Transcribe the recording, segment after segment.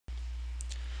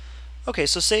Okay,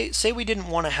 so say we didn't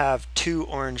want to have two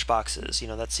orange boxes.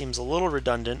 That seems a little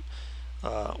redundant.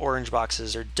 Orange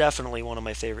boxes are definitely one of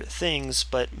my favorite things,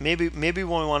 but maybe we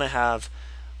want to have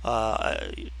uh,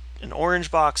 an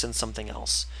orange box and something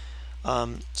else.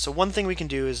 So one thing we can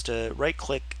do is to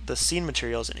right-click the scene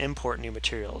materials and import new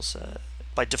materials.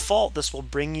 By default, this will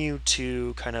bring you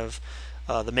to kind of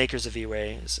the makers of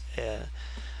V-Ray,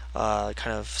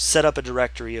 kind of set up a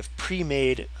directory of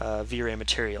pre-made V-Ray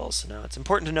materials. Now it's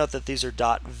important to note that these are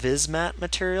 .vismat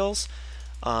materials.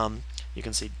 You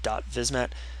can see .vismat.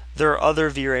 There are other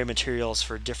V-Ray materials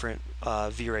for different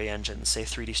V-Ray engines, say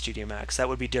 3D Studio Max. That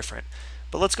would be different.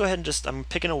 But let's go ahead and I'm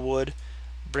picking a wood,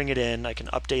 bring it in. I can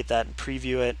update that and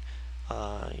preview it.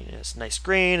 It's nice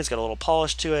grain. It's got a little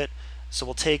polish to it. So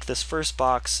we'll take this first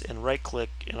box and right click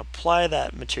and apply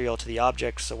that material to the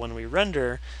object. So when we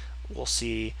render, we'll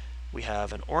see we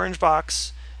have an orange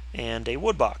box and a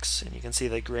wood box. And you can see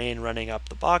the grain running up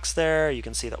the box there. You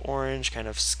can see the orange kind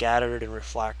of scattered and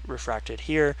refracted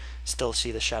here. Still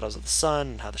see the shadows of the sun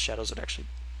and how the shadows would actually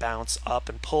bounce up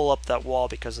and pull up that wall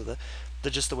because of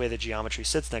just the way the geometry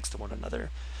sits next to one another.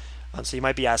 So you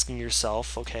might be asking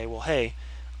yourself, okay, well, hey,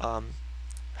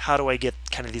 how do I get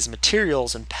kind of these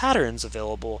materials and patterns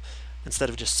available instead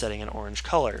of just setting an orange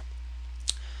color?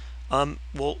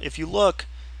 Well, if you look,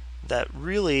 that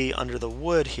really under the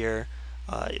wood here,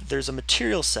 there's a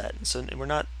material set. So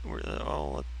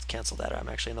let's cancel that. I'm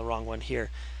actually in the wrong one here.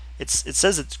 It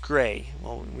says it's gray.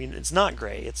 Well, it's not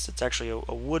gray. It's actually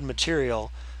a wood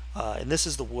material, and this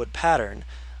is the wood pattern.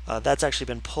 That's actually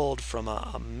been pulled from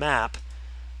a map,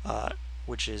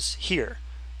 which is here.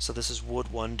 So this is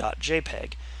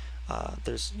wood1.jpg.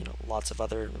 There's lots of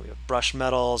other brush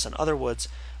metals and other woods,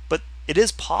 but it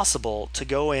is possible to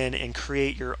go in and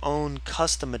create your own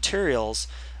custom materials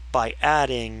by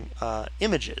adding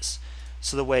images.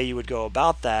 So the way you would go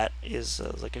about that is,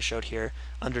 like I showed here,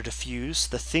 under diffuse,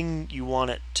 the thing you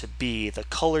want it to be, the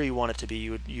color you want it to be,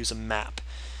 you would use a map.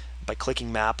 By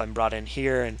clicking map, I'm brought in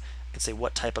here and I can say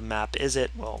what type of map is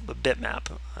it. Well, the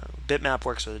bitmap. Bitmap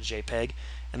works with a JPEG,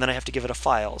 and then I have to give it a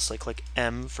file. So I click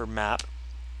M for map,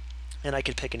 and I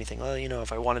could pick anything. Well,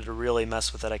 if I wanted to really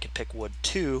mess with it, I could pick wood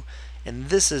 2, and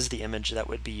this is the image that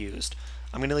would be used.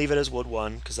 I'm going to leave it as wood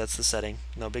 1 because that's the setting,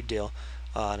 no big deal.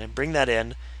 And I bring that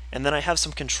in, and then I have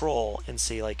some control and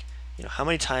see how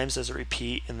many times does it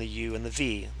repeat in the U and the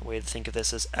V. The way to think of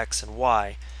this is X and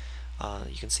Y.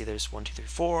 You can see there's 1, 2, 3,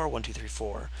 4, 1, 2, 3,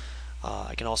 4.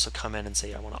 I can also come in and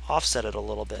say I want to offset it a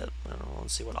little bit. I don't know,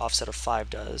 let's see what offset of 5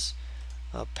 does.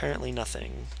 Apparently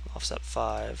nothing. Offset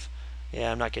 5.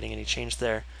 Yeah, I'm not getting any change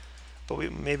there.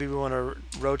 But maybe we want a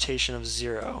rotation of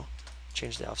 0.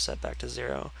 Change the offset back to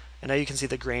 0. And now you can see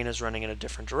the grain is running in a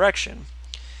different direction.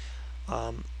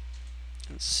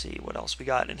 Let's see what else we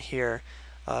got in here.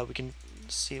 We can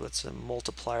see what's a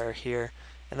multiplier here.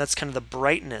 And that's kind of the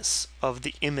brightness of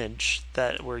the image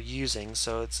that we're using.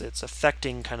 So it's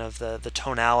affecting kind of the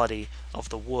tonality of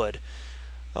the wood.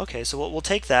 Okay, so we'll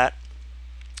take that.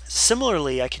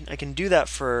 Similarly, I can do that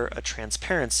for a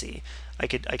transparency. I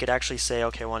could actually say,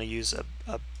 okay, I want to use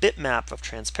a bitmap of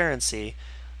transparency.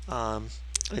 I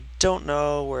don't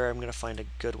know where I'm going to find a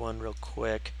good one real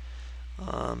quick.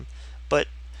 But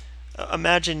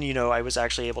imagine, I was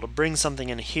actually able to bring something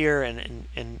in here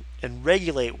and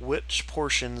regulate which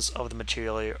portions of the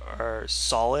material are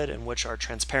solid and which are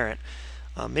transparent.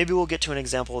 Maybe we'll get to an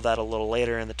example of that a little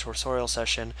later in the tutorial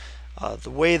session. The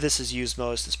way this is used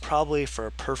most is probably for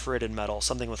a perforated metal,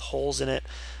 something with holes in it.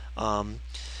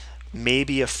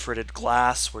 Maybe a fritted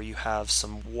glass where you have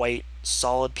some white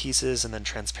solid pieces and then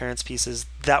transparent pieces.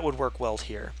 That would work well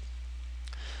here.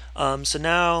 So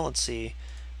now, let's see.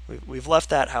 We've left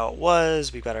that how it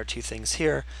was. We've got our two things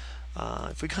here.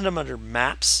 If we come under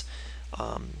maps,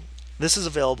 this is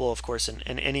available, of course, in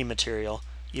any material.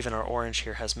 Even our orange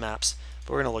here has maps,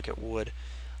 but we're going to look at wood.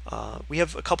 We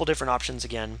have a couple different options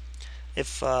again.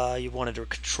 If you wanted to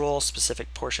control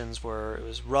specific portions where it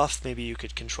was rough, maybe you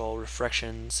could control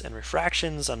reflections and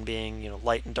refractions on being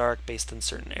light and dark based in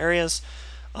certain areas.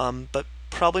 But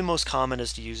probably most common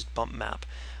is to use bump map.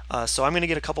 So I'm going to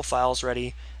get a couple files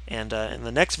ready, and in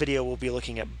the next video we'll be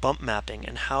looking at bump mapping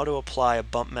and how to apply a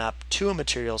bump map to a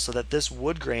material so that this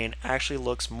wood grain actually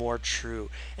looks more true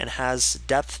and has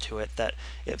depth to it, that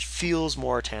it feels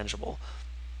more tangible.